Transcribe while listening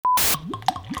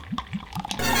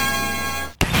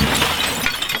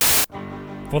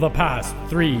For the past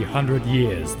 300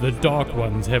 years, the Dark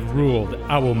Ones have ruled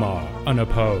Aomar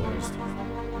unopposed.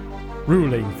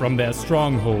 Ruling from their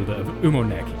stronghold of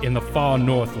Umonek in the far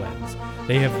Northlands,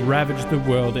 they have ravaged the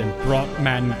world and brought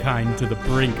mankind to the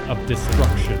brink of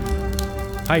destruction.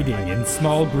 Hiding in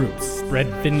small groups spread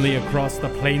thinly across the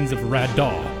plains of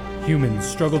Radar, humans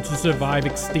struggle to survive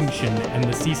extinction and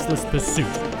the ceaseless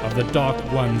pursuit of the Dark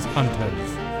One's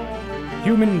hunters.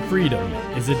 Human freedom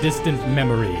is a distant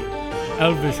memory.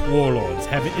 Elvish warlords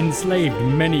have enslaved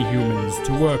many humans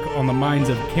to work on the mines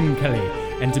of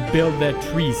Kimkeli and to build their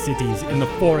tree cities in the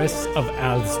forests of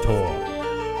Alstor.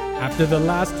 After the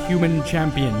last human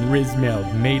champion,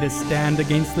 Rizmeld, made a stand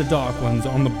against the Dark Ones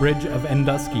on the bridge of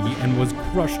Endusky and was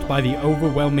crushed by the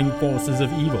overwhelming forces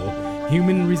of evil,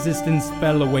 human resistance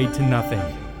fell away to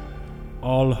nothing.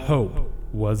 All hope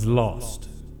was lost.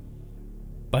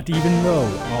 But even though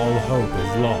all hope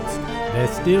is lost, there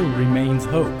still remains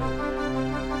hope.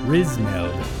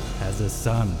 Rizmeld has a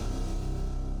son.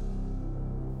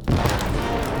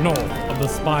 North of the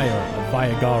spire of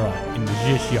Viagara in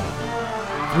Jishya,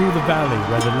 through the valley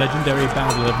where the legendary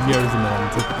Battle of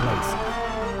Yerzimorn took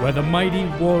place, where the mighty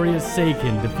warrior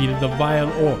Sakin defeated the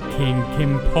vile orc king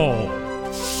Kimpol.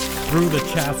 Through the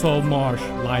Chasol Marsh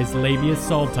lies Labia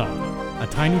Salta, a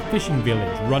tiny fishing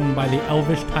village run by the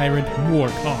elvish tyrant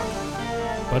Moorcock.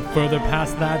 But further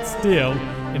past that still,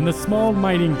 in the small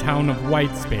mining town of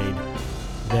Whitespade,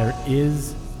 there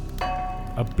is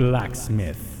a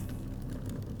blacksmith.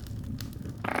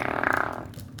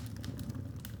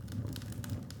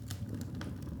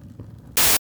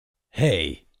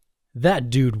 Hey, that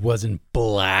dude wasn't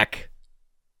black.